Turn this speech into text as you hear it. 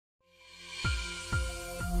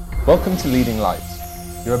Welcome to Leading Lights.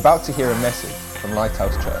 You're about to hear a message from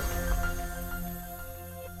Lighthouse Church.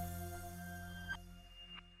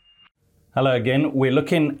 Hello again. We're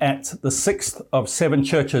looking at the sixth of seven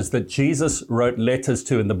churches that Jesus wrote letters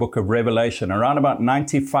to in the book of Revelation. Around about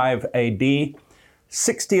 95 AD,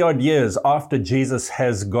 60 odd years after Jesus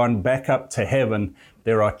has gone back up to heaven,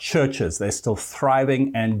 there are churches. They're still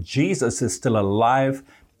thriving and Jesus is still alive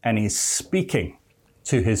and he's speaking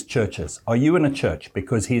to his churches. Are you in a church?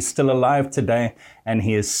 Because he's still alive today and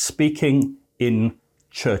he is speaking in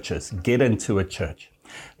churches. Get into a church.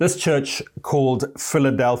 This church called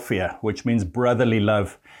Philadelphia, which means brotherly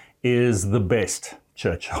love, is the best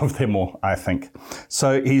church of them all, I think.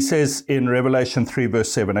 So he says in Revelation 3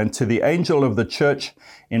 verse 7, and to the angel of the church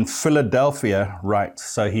in Philadelphia write.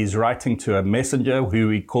 So he's writing to a messenger who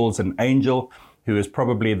he calls an angel, who is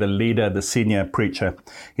probably the leader, the senior preacher.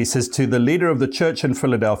 He says, to the leader of the church in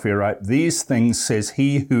Philadelphia write, these things says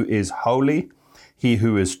he who is holy, he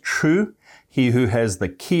who is true, he who has the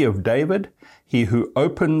key of David, he who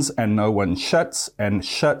opens and no one shuts, and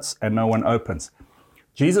shuts and no one opens.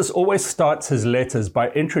 Jesus always starts his letters by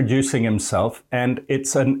introducing himself, and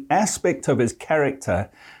it's an aspect of his character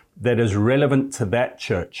that is relevant to that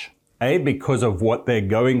church. A, because of what they're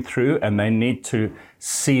going through, and they need to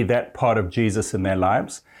see that part of Jesus in their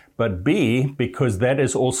lives. But B, because that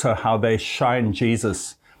is also how they shine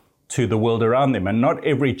Jesus to the world around them. And not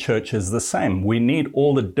every church is the same. We need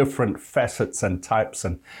all the different facets and types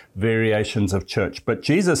and variations of church. But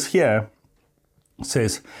Jesus here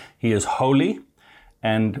says he is holy,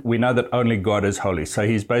 and we know that only God is holy. So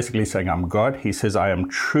he's basically saying, I'm God. He says, I am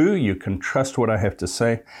true. You can trust what I have to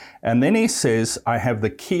say. And then he says, I have the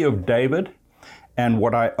key of David, and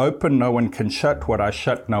what I open, no one can shut. What I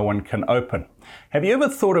shut, no one can open. Have you ever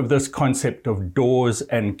thought of this concept of doors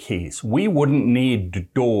and keys? We wouldn't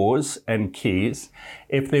need doors and keys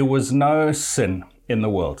if there was no sin in the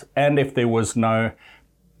world, and if there was no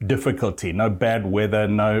difficulty, no bad weather,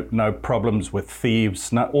 no problems with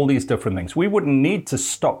thieves, all these different things. We wouldn't need to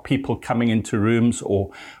stop people coming into rooms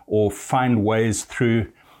or find ways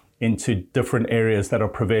through into different areas that are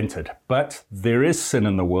prevented. But there is sin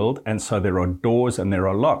in the world, and so there are doors and there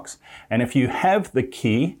are locks. And if you have the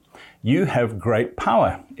key, you have great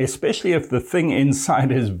power, especially if the thing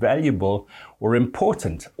inside is valuable or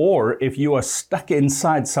important, or if you are stuck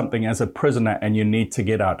inside something as a prisoner and you need to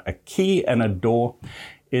get out. A key and a door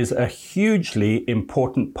is a hugely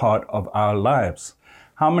important part of our lives.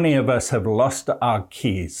 How many of us have lost our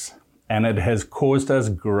keys and it has caused us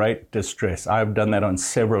great distress? I've done that on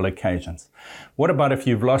several occasions. What about if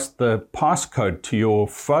you've lost the passcode to your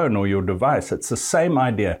phone or your device? It's the same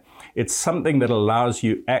idea. It's something that allows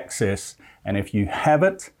you access, and if you have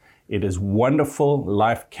it, it is wonderful.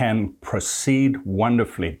 Life can proceed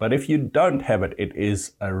wonderfully. But if you don't have it, it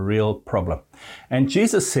is a real problem. And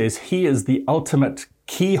Jesus says he is the ultimate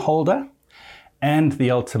key holder and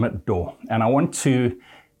the ultimate door. And I want to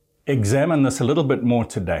examine this a little bit more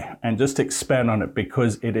today and just expand on it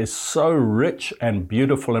because it is so rich and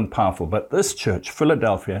beautiful and powerful. But this church,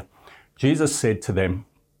 Philadelphia, Jesus said to them,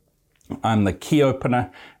 I'm the key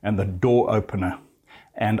opener and the door opener,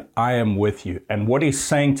 and I am with you. And what he's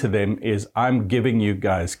saying to them is, I'm giving you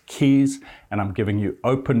guys keys, and I'm giving you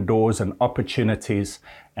open doors and opportunities,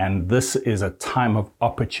 and this is a time of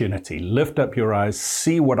opportunity. Lift up your eyes,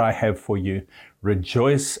 see what I have for you,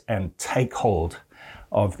 rejoice and take hold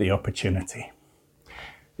of the opportunity.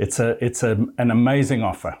 It's an amazing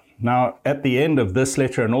offer. Now, at the end of this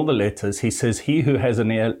letter and all the letters, he says, he who has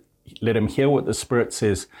an ear, let him hear what the Spirit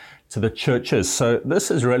says to the churches. So this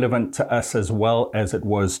is relevant to us as well as it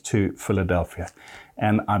was to Philadelphia.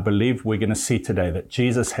 And I believe we're going to see today that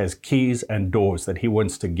Jesus has keys and doors that he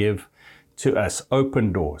wants to give to us,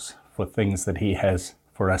 open doors for things that he has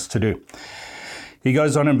for us to do. He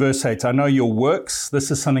goes on in verse 8, I know your works. This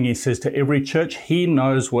is something he says to every church. He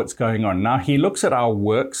knows what's going on. Now, he looks at our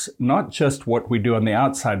works, not just what we do on the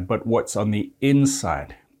outside, but what's on the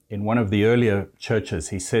inside. In one of the earlier churches,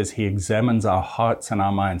 he says he examines our hearts and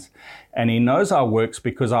our minds. And he knows our works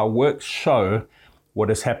because our works show what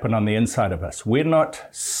has happened on the inside of us. We're not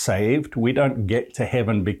saved. We don't get to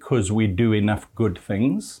heaven because we do enough good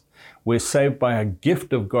things. We're saved by a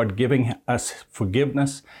gift of God giving us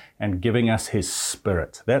forgiveness and giving us his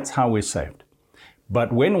Spirit. That's how we're saved.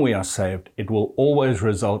 But when we are saved, it will always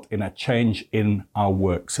result in a change in our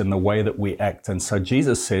works, in the way that we act. And so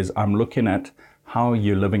Jesus says, I'm looking at how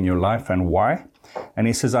you're living your life and why. And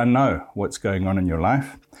he says, I know what's going on in your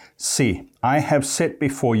life. See, I have set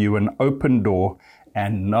before you an open door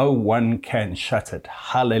and no one can shut it.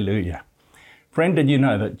 Hallelujah. Friend, did you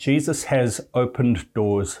know that Jesus has opened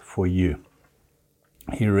doors for you?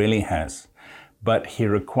 He really has. But he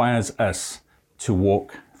requires us to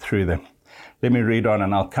walk through them. Let me read on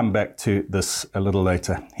and I'll come back to this a little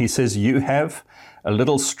later. He says, you have a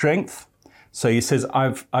little strength. So he says,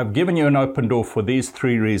 I've given you an open door for these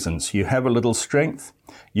three reasons. You have a little strength,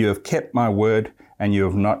 you have kept my word, and you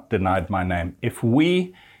have not denied my name. If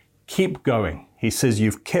we keep going, he says,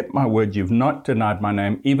 you've kept my word, you've not denied my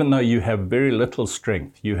name, even though you have very little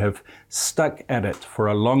strength. You have stuck at it for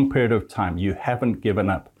a long period of time. You haven't given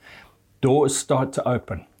up. Doors start to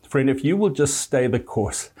open. Friend, if you will just stay the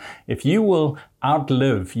course, if you will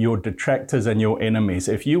outlive your detractors and your enemies,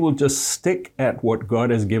 if you will just stick at what God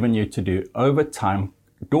has given you to do, over time,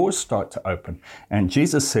 doors start to open. And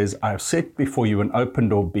Jesus says, I've set before you an open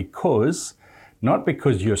door because, not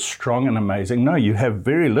because you're strong and amazing. No, you have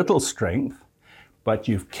very little strength, but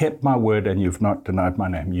you've kept my word and you've not denied my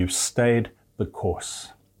name. You've stayed the course.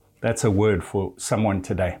 That's a word for someone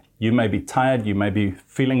today. You may be tired, you may be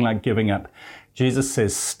feeling like giving up. Jesus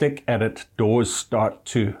says, stick at it, doors start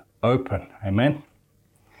to open. Amen.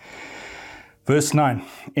 Verse 9,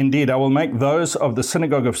 indeed, I will make those of the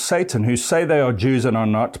synagogue of Satan who say they are Jews and are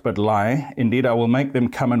not, but lie. Indeed, I will make them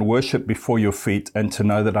come and worship before your feet and to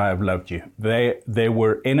know that I have loved you. There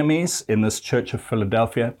were enemies in this church of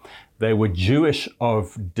Philadelphia. They were Jewish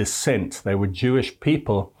of descent. They were Jewish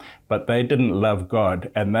people, but they didn't love God.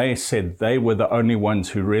 And they said they were the only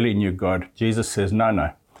ones who really knew God. Jesus says,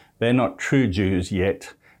 no, they're not true Jews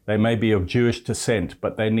yet. They may be of Jewish descent,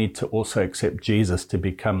 but they need to also accept Jesus to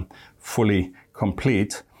become fully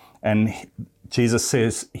complete. And Jesus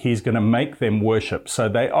says he's going to make them worship. So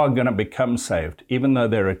they are going to become saved. Even though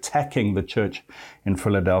they're attacking the church in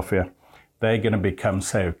Philadelphia, they're going to become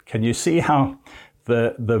saved. Can you see how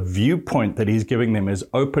the viewpoint that he's giving them is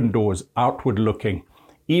open doors, outward looking?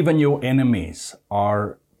 Even your enemies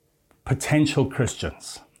are potential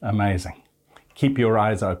Christians. Amazing. Keep your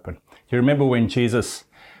eyes open. Do you remember when Jesus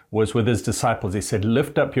was with his disciples? He said,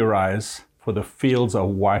 lift up your eyes, for the fields are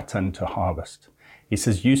white unto harvest. He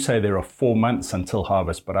says, you say there are 4 months until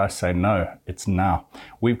harvest, but I say, no, it's now.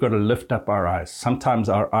 We've got to lift up our eyes. Sometimes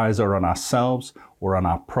our eyes are on ourselves or on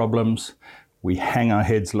our problems. We hang our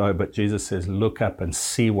heads low, but Jesus says, look up and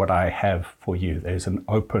see what I have for you. There's an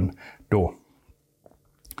open door.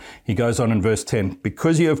 He goes on in verse 10,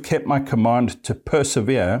 because you have kept my command to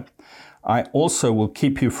persevere, I also will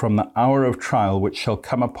keep you from the hour of trial which shall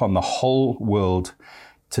come upon the whole world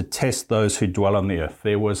to test those who dwell on the earth.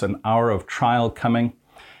 There was an hour of trial coming.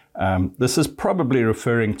 This is probably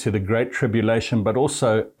referring to the Great Tribulation, but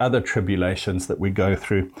also other tribulations that we go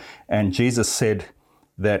through. And Jesus said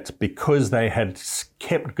that because they had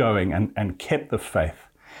kept going and kept the faith,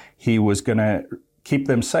 he was going to keep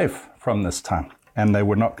them safe from this time, and they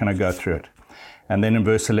were not going to go through it. And then in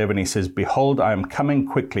verse 11, he says, behold, I am coming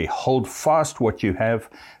quickly. Hold fast what you have,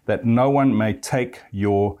 that no one may take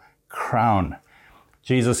your crown.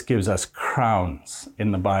 Jesus gives us crowns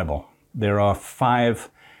in the Bible. There are 5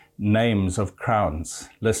 names of crowns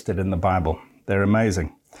listed in the Bible. They're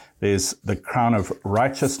amazing. There's the crown of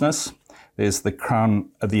righteousness. There's the crown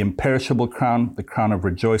of the imperishable crown, the crown of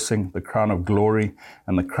rejoicing, the crown of glory,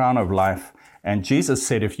 and the crown of life. And Jesus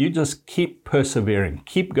said, if you just keep persevering,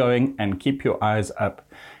 keep going, and keep your eyes up,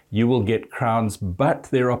 you will get crowns. But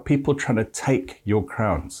there are people trying to take your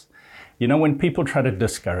crowns. You know, when people try to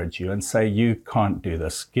discourage you and say, you can't do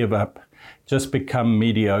this, give up, just become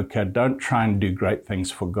mediocre, don't try and do great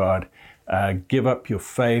things for God, give up your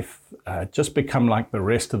faith, just become like the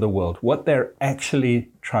rest of the world. What they're actually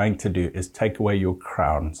trying to do is take away your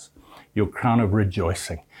crowns, your crown of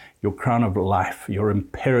rejoicing, your crown of life, your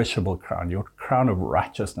imperishable crown, your crown of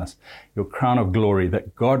righteousness, your crown of glory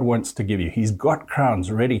that God wants to give you. He's got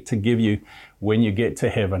crowns ready to give you when you get to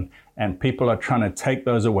heaven, and people are trying to take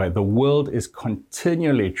those away. The world is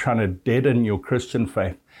continually trying to deaden your Christian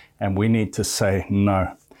faith, and we need to say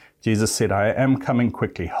no. Jesus said, I am coming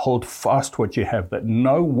quickly. Hold fast what you have, that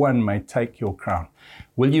no one may take your crown.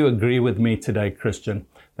 Will you agree with me today, Christian,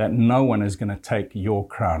 that no one is going to take your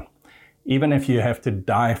crown? Even if you have to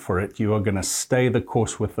die for it, you are going to stay the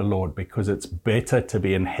course with the Lord, because it's better to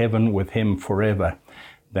be in heaven with him forever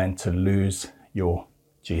than to lose your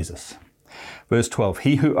Jesus. Verse 12,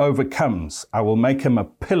 he who overcomes, I will make him a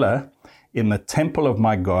pillar in the temple of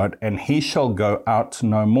my God, and he shall go out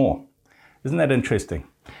no more. Isn't that interesting?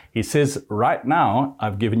 He says, right now,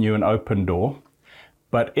 I've given you an open door,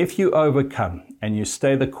 but if you overcome and you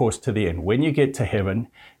stay the course to the end, when you get to heaven,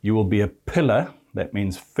 you will be a pillar. That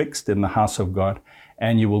means fixed in the house of God,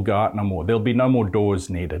 and you will go out no more. There'll be no more doors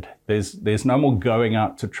needed. There's no more going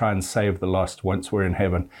out to try and save the lost once we're in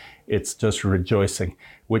heaven. It's just rejoicing,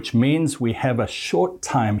 which means we have a short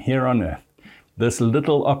time here on earth This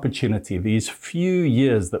little opportunity, these few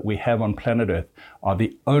years that we have on planet Earth, are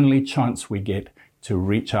the only chance we get to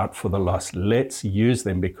reach out for the lost. Let's use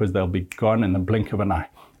them, because they'll be gone in the blink of an eye.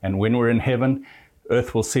 And when we're in heaven,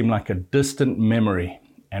 Earth will seem like a distant memory,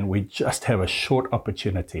 and we just have a short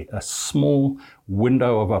opportunity, a small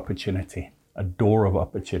window of opportunity, a door of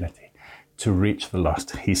opportunity to reach the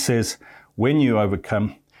lost. He says, when you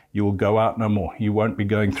overcome, you will go out no more. You won't be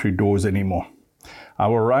going through doors anymore. I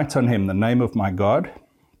will write on him the name of my God.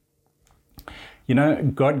 You know,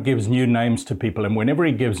 God gives new names to people, and whenever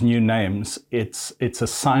he gives new names, it's a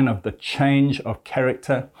sign of the change of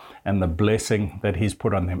character and the blessing that he's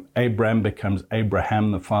put on them. Abraham becomes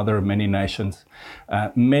Abraham, the father of many nations.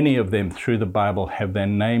 Many of them through the Bible have their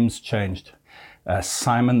names changed.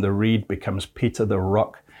 Simon the reed becomes Peter the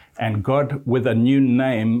rock. And God, with a new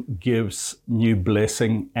name, gives new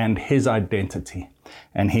blessing and his identity.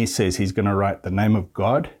 And he says he's going to write the name of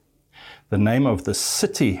God, the name of the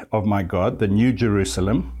city of my God, the New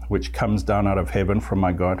Jerusalem, which comes down out of heaven from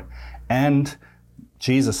my God, and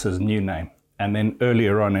Jesus' new name. And then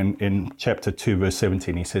earlier on in chapter 2, verse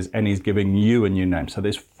 17, he says, and he's giving you a new name. So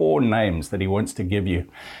there's 4 names that he wants to give you,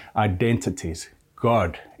 identities.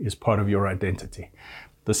 God is part of your identity.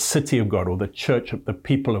 The city of God, or the church of the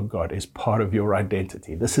people of God, is part of your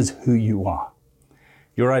identity. This is who you are.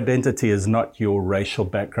 Your identity is not your racial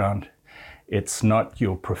background. It's not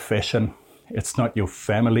your profession. It's not your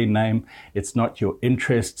family name. It's not your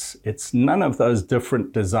interests. It's none of those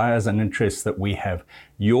different desires and interests that we have.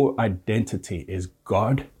 Your identity is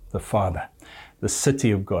God the Father, the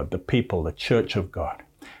city of God, the people, the church of God.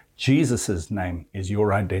 Jesus' name is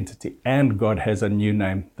your identity, and God has a new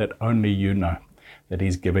name that only you know, that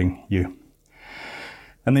he's giving you.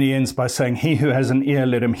 And then he ends by saying, he who has an ear,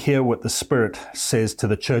 let him hear what the Spirit says to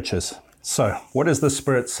the churches. So what is the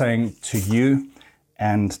Spirit saying to you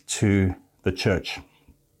and to the church?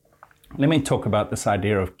 Let me talk about this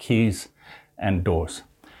idea of keys and doors.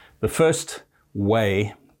 The first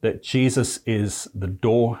way that Jesus is the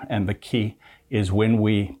door and the key is when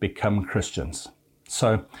we become Christians.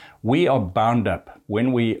 So we are bound up.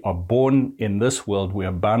 When we are born in this world, we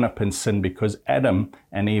are bound up in sin because Adam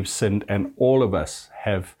and Eve sinned, and all of us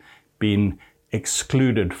have been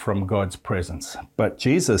excluded from God's presence. But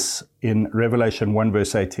Jesus in Revelation 1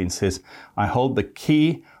 verse 18 says, I hold the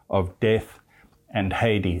key of death and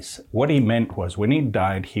Hades. What he meant was when he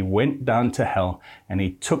died, he went down to hell and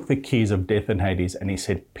he took the keys of death and Hades, and he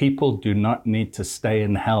said, people do not need to stay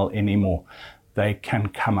in hell anymore. They can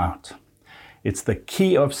come out. It's the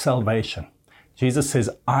key of salvation. Jesus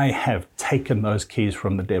says, I have taken those keys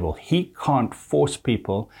from the devil. He can't force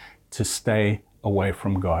people to stay away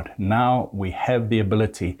from God. Now we have the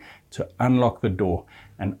ability to unlock the door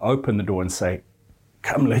and open the door and say,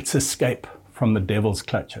 come, let's escape from the devil's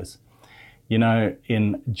clutches. You know,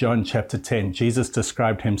 in John chapter 10, Jesus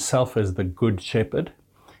described himself as the good shepherd,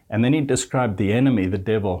 and then he described the enemy, the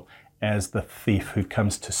devil, as the thief who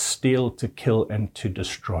comes to steal, to kill, and to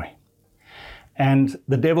destroy. And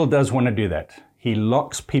the devil does want to do that. He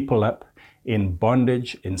locks people up in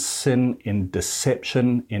bondage, in sin, in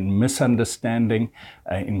deception, in misunderstanding,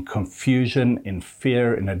 in confusion, in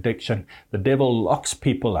fear, in addiction. The devil locks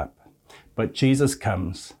people up, but Jesus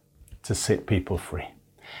comes to set people free.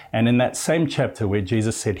 And in that same chapter where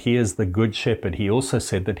Jesus said he is the good shepherd, he also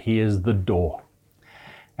said that he is the door.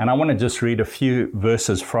 And I want to just read a few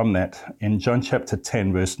verses from that. In John chapter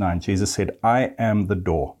 10, verse 9, Jesus said, I am the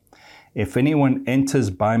door. If anyone enters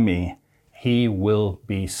by me, he will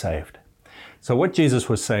be saved. So what Jesus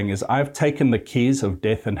was saying is, I've taken the keys of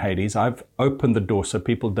death and Hades. I've opened the door so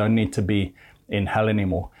people don't need to be in hell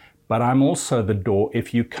anymore. But I'm also the door.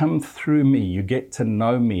 If you come through me, you get to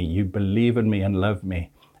know me, you believe in me and love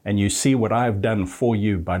me, and you see what I've done for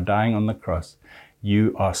you by dying on the cross,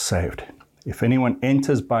 you are saved. If anyone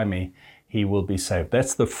enters by me, he will be saved.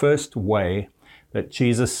 That's the first way that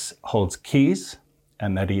Jesus holds keys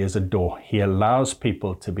and that he is a door. He allows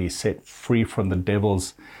people to be set free from the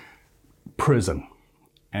devil's prison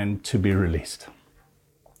and to be released.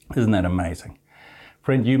 Isn't that amazing?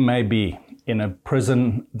 Friend, you may be in a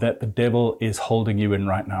prison that the devil is holding you in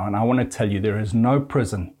right now. And I want to tell you, there is no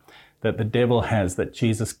prison that the devil has that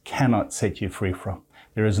Jesus cannot set you free from.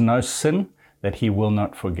 There is no sin that he will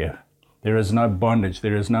not forgive. There is no bondage.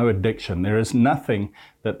 There is no addiction. There is nothing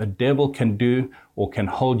that the devil can do or can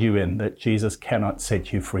hold you in that Jesus cannot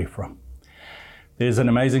set you free from. There's an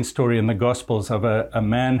amazing story in the Gospels of a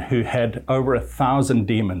man who had over 1,000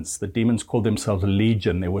 demons. The demons called themselves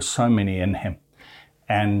Legion. There were so many in him.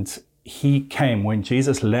 And he came, when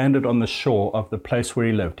Jesus landed on the shore of the place where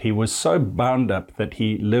he lived, he was so bound up that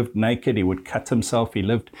he lived naked. He would cut himself. He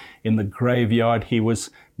lived in the graveyard. He was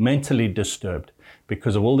mentally disturbed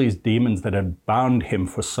because of all these demons that had bound him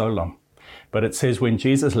for so long. But it says when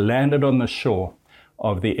Jesus landed on the shore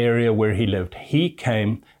of the area where he lived, he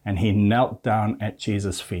came and he knelt down at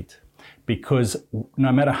Jesus' feet. Because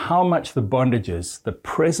no matter how much the bondage is, the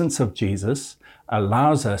presence of Jesus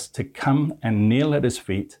allows us to come and kneel at his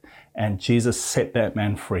feet, and Jesus set that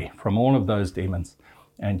man free from all of those demons.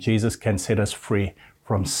 And Jesus can set us free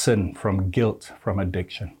from sin, from guilt, from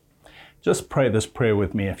addiction. Just pray this prayer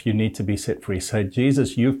with me if you need to be set free. Say,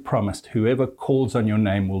 Jesus, you've promised whoever calls on your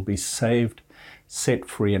name will be saved, set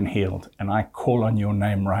free and healed. And I call on your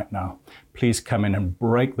name right now. Please come in and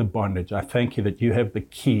break the bondage. I thank you that you have the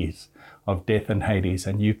keys of death and Hades,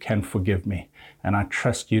 and you can forgive me. And I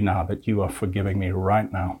trust you now that you are forgiving me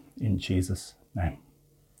right now in Jesus' name.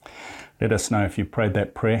 Let us know if you prayed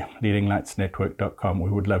that prayer, leadinglightsnetwork.com.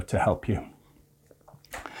 We would love to help you.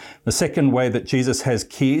 The second way that Jesus has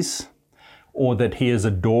keys, or that he is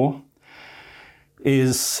a door,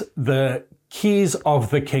 is the keys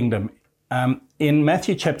of the kingdom. In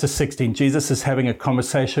Matthew chapter 16, Jesus is having a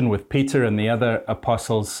conversation with Peter and the other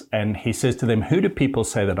apostles, and he says to them, who do people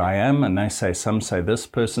say that I am? And they say, some say this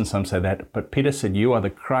person, some say that. But Peter said, you are the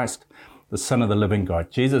Christ, the Son of the living God.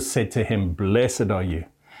 Jesus said to him, blessed are you,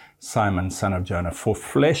 Simon, son of Jonah, for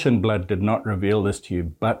flesh and blood did not reveal this to you,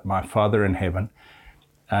 but my Father in heaven.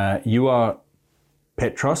 You are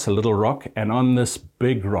Petros, a little rock, and on this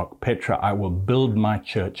big rock, Petra, I will build my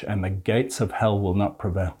church, and the gates of hell will not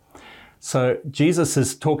prevail. So Jesus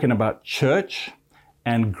is talking about church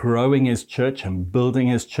and growing his church and building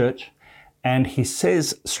his church. And he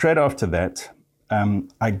says straight after that,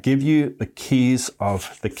 I give you the keys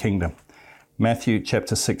of the kingdom. Matthew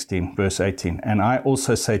chapter 16, verse 18. And I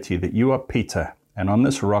also say to you that you are Peter, and on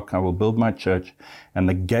this rock I will build my church, and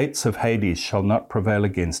the gates of Hades shall not prevail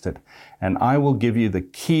against it. And I will give you the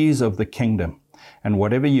keys of the kingdom. And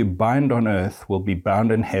whatever you bind on earth will be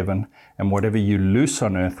bound in heaven, and whatever you loose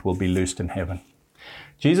on earth will be loosed in heaven.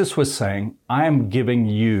 Jesus was saying, I am giving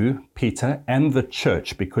you, Peter, and the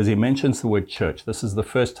church, because he mentions the word church. This is the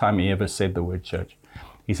first time he ever said the word church.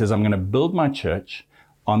 He says, I'm going to build my church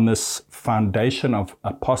on this foundation of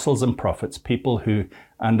apostles and prophets, people who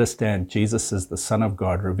understand Jesus is the Son of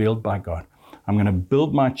God, revealed by God. I'm going to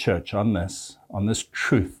build my church on this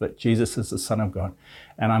truth that Jesus is the Son of God.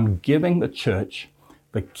 And I'm giving the church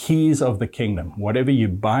the keys of the kingdom. Whatever you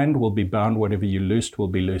bind will be bound. Whatever you loosed will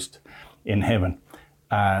be loosed in heaven.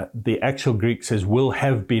 The actual Greek says will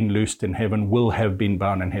have been loosed in heaven, will have been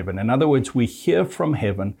bound in heaven. In other words, we hear from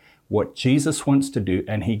heaven what Jesus wants to do,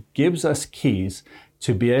 and he gives us keys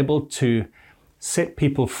to be able to set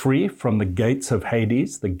people free from the gates of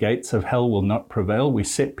Hades. The gates of hell will not prevail. We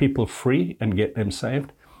set people free and get them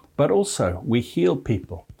saved. But also, we heal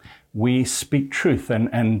people. We speak truth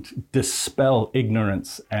and dispel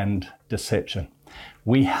ignorance and deception.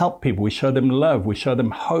 We help people. We show them love. We show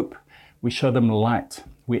them hope. We show them light.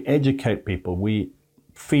 We educate people. We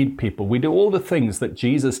feed people. We do all the things that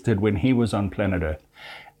Jesus did when he was on planet Earth.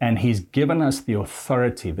 And he's given us the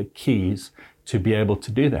authority, the keys to be able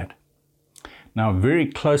to do that. Now, very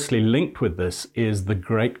closely linked with this is the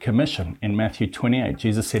Great Commission. In Matthew 28,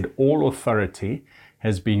 Jesus said, all authority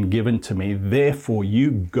has been given to me, therefore you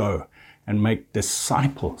go and make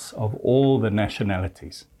disciples of all the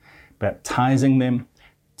nationalities, baptizing them,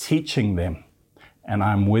 teaching them, and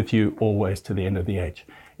I'm with you always to the end of the age.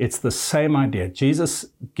 It's the same idea. Jesus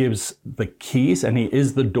gives the keys, and he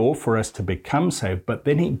is the door for us to become saved, but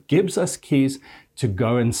then he gives us keys to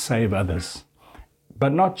go and save others.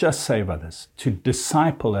 But not just save others, to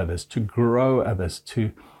disciple others, to grow others,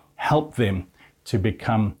 to help them to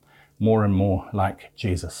become more and more like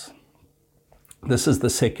Jesus. This is the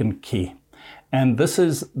second key. And this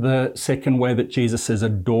is the second way that Jesus is a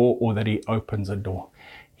door, or that he opens a door.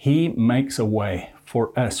 He makes a way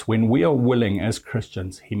for us. When we are willing as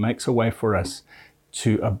Christians, he makes a way for us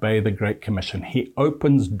to obey the Great Commission. He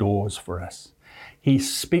opens doors for us. He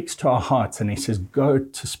speaks to our hearts and he says, go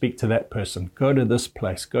to speak to that person, go to this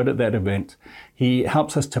place, go to that event. He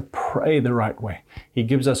helps us to pray the right way. He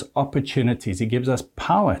gives us opportunities. He gives us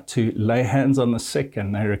power to lay hands on the sick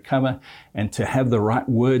and they recover, and to have the right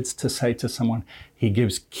words to say to someone. He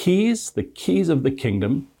gives keys, the keys of the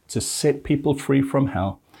kingdom, to set people free from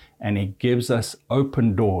hell. And he gives us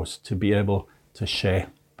open doors to be able to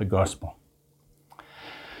share the gospel.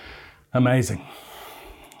 Amazing.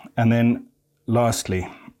 And then lastly,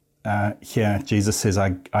 here Jesus says,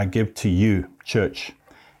 I give to you, church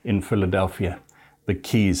in Philadelphia, the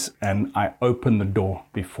keys and I open the door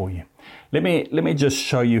before you. Let me just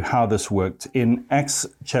show you how this worked. In Acts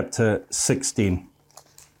chapter 16,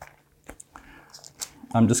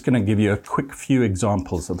 I'm just going to give you a quick few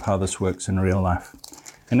examples of how this works in real life.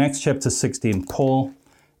 In Acts chapter 16, Paul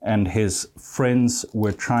and his friends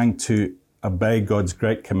were trying to obey God's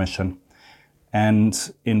Great Commission.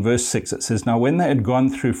 And in verse 6 it says, "Now when they had gone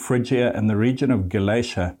through Phrygia and the region of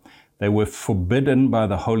Galatia, they were forbidden by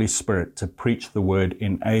the Holy Spirit to preach the word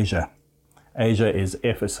in Asia." Asia is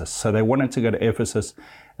Ephesus. So they wanted to go to Ephesus,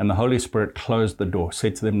 and the Holy Spirit closed the door,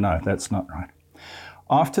 said to them, "No, that's not right."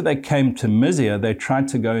 After they came to Mysia, they tried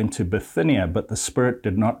to go into Bithynia, but the Spirit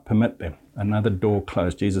did not permit them. Another door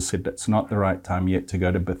closed. Jesus said, "That's not the right time yet to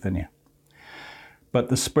go to Bithynia." But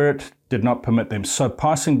the Spirit did not permit them. So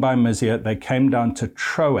passing by Mysia, they came down to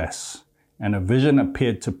Troas, and a vision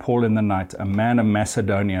appeared to Paul in the night, a man of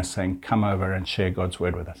Macedonia, saying, "Come over and share God's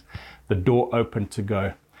word with us." The door opened to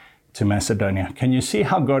go to Macedonia. Can you see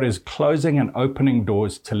how God is closing and opening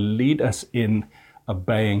doors to lead us in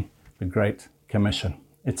obeying the Great Commission?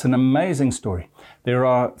 It's an amazing story. There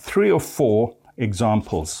are 3 or 4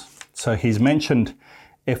 examples. So he's mentioned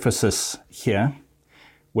Ephesus here,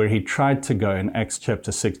 where he tried to go in Acts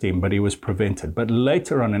chapter 16, but he was prevented. But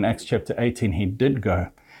later on in Acts chapter 18, he did go,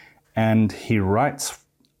 and he writes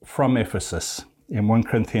from Ephesus in 1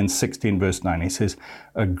 Corinthians 16 verse 9. He says,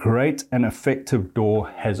 "A great and effective door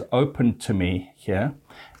has opened to me here,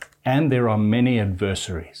 and there are many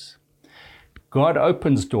adversaries." God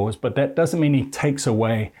opens doors, but that doesn't mean he takes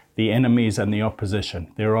away the enemies and the opposition.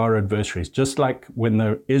 There are adversaries. Just like when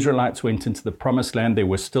the Israelites went into the promised land, there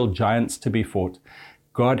were still giants to be fought.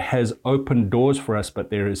 God has opened doors for us, but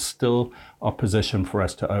there is still opposition for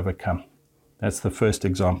us to overcome. That's the first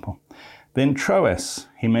example. Then Troas.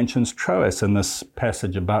 He mentions Troas in this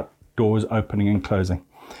passage about doors opening and closing.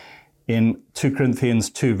 In 2 Corinthians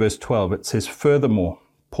 2 verse 12, it says, "Furthermore,"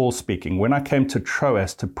 Paul speaking, "when I came to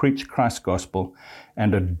Troas to preach Christ's gospel,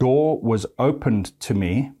 and a door was opened to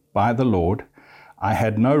me by the Lord, I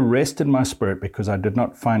had no rest in my spirit because I did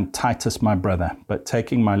not find Titus my brother, but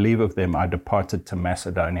taking my leave of them, I departed to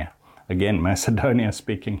Macedonia." Again, Macedonia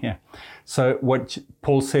speaking here. So what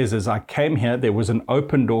Paul says is, I came here, there was an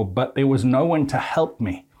open door, but there was no one to help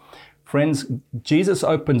me. Friends, Jesus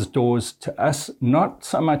opens doors to us, not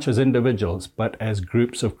so much as individuals, but as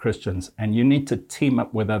groups of Christians. And you need to team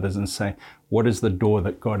up with others and say, what is the door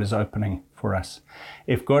that God is opening for us?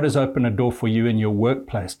 If God has opened a door for you in your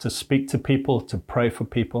workplace to speak to people, to pray for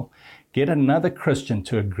people, get another Christian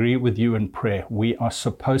to agree with you in prayer. We are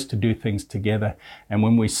supposed to do things together. And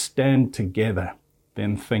when we stand together,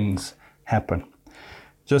 then things happen.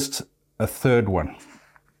 Just a third one.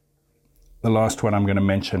 The last one I'm going to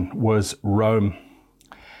mention was Rome.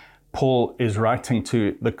 Paul is writing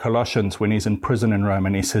to the Colossians when he's in prison in Rome,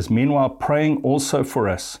 and he says, "Meanwhile, praying also for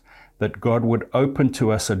us, that God would open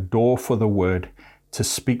to us a door for the word, to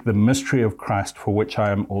speak the mystery of Christ, for which I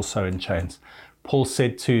am also in chains." Paul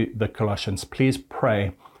said to the Colossians, please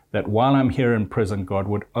pray that while I'm here in prison, God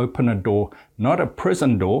would open a door, not a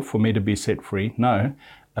prison door for me to be set free, no,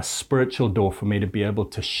 a spiritual door for me to be able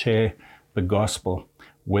to share the gospel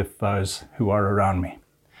with those who are around me.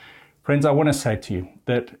 Friends, I want to say to you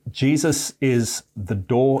that Jesus is the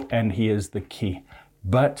door and he is the key,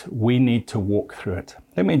 but we need to walk through it.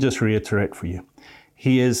 Let me just reiterate for you.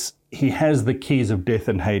 He has the keys of death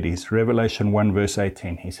and Hades. Revelation 1 verse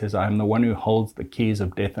 18, he says, I am the one who holds the keys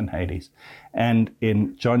of death and Hades. And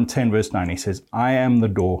in John 10 verse 9, he says, I am the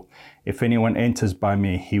door. If anyone enters by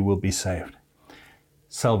me, he will be saved.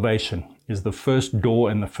 Salvation is the first door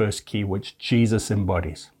and the first key which Jesus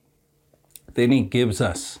embodies. Then he gives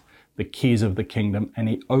us the keys of the kingdom and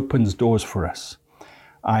he opens doors for us.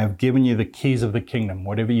 I have given you the keys of the kingdom.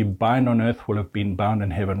 Whatever you bind on earth will have been bound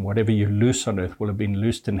in heaven. Whatever you loose on earth will have been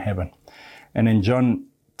loosed in heaven. And in John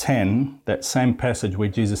 10, that same passage where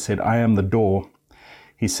Jesus said, I am the door,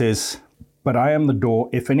 he says, but I am the door.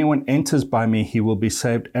 If anyone enters by me, he will be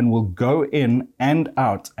saved and will go in and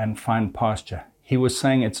out and find pasture. He was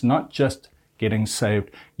saying it's not just getting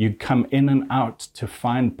saved. You come in and out to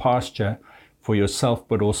find pasture for yourself,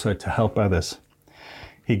 but also to help others.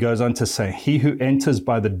 He goes on to say, he who enters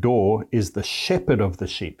by the door is the shepherd of the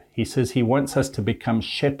sheep. He says he wants us to become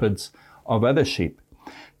shepherds of other sheep.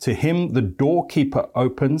 To him, the doorkeeper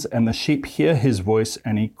opens and the sheep hear his voice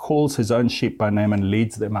and he calls his own sheep by name and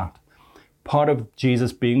leads them out. Part of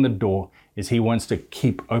Jesus being the door is he wants to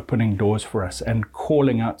keep opening doors for us and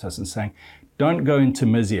calling out to us and saying, don't go into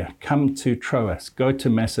Mysia, come to Troas, go to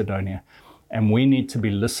Macedonia. And we need to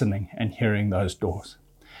be listening and hearing those doors.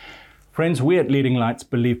 Friends, we at Leading Lights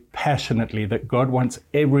believe passionately that God wants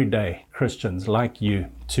everyday Christians like you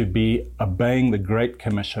to be obeying the Great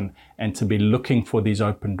Commission and to be looking for these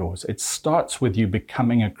open doors. It starts with you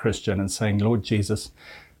becoming a Christian and saying, Lord Jesus,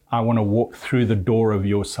 I want to walk through the door of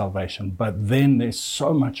your salvation. But then there's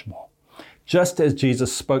so much more. Just as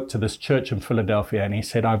Jesus spoke to this church in Philadelphia and he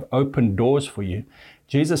said, I've opened doors for you,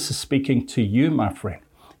 Jesus is speaking to you, my friend.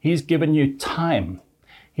 He's given you time.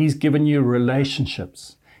 He's given you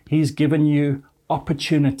relationships. He's given you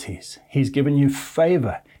opportunities. He's given you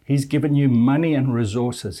favor. He's given you money and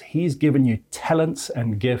resources. He's given you talents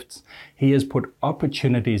and gifts. He has put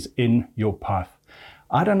opportunities in your path.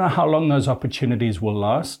 I don't know how long those opportunities will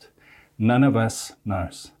last. None of us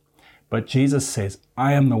knows. But Jesus says,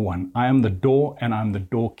 I am the one. I am the door and I'm the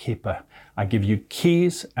doorkeeper. I give you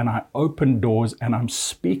keys and I open doors and I'm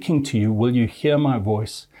speaking to you. Will you hear my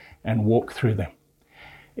voice and walk through them?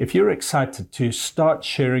 If you're excited to start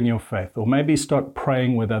sharing your faith, or maybe start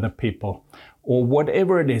praying with other people, or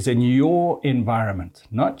whatever it is in your environment,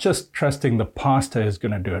 not just trusting the pastor is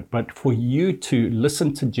going to do it, but for you to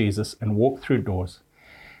listen to Jesus and walk through doors,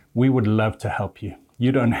 we would love to help you.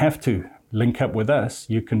 You don't have to link up with us.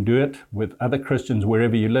 You can do it with other Christians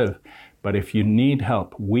wherever you live. But if you need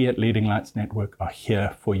help, we at Leading Lights Network are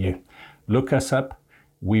here for you. Look us up.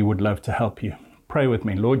 We would love to help you. Pray with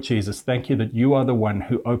me. Lord Jesus, thank you that you are the one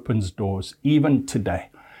who opens doors, even today,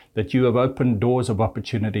 that you have opened doors of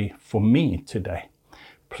opportunity for me today.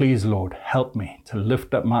 Please, Lord, help me to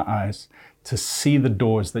lift up my eyes, to see the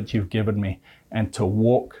doors that you've given me, and to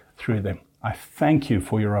walk through them. I thank you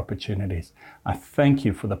for your opportunities. I thank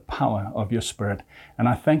you for the power of your Spirit. And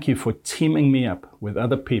I thank you for teaming me up with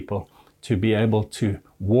other people to be able to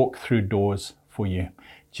walk through doors for you.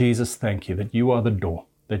 Jesus, thank you that you are the door,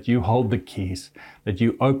 that you hold the keys, that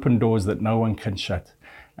you open doors that no one can shut.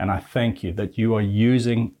 And I thank you that you are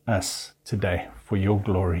using us today for your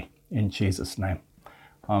glory. In Jesus' name,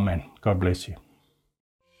 amen. God bless you.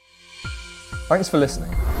 Thanks for listening.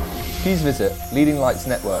 Please visit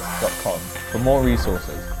leadinglightsnetwork.com for more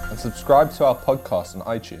resources and subscribe to our podcast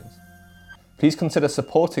on iTunes. Please consider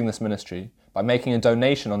supporting this ministry by making a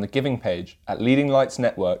donation on the giving page at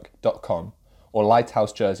leadinglightsnetwork.com or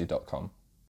lighthousejersey.com.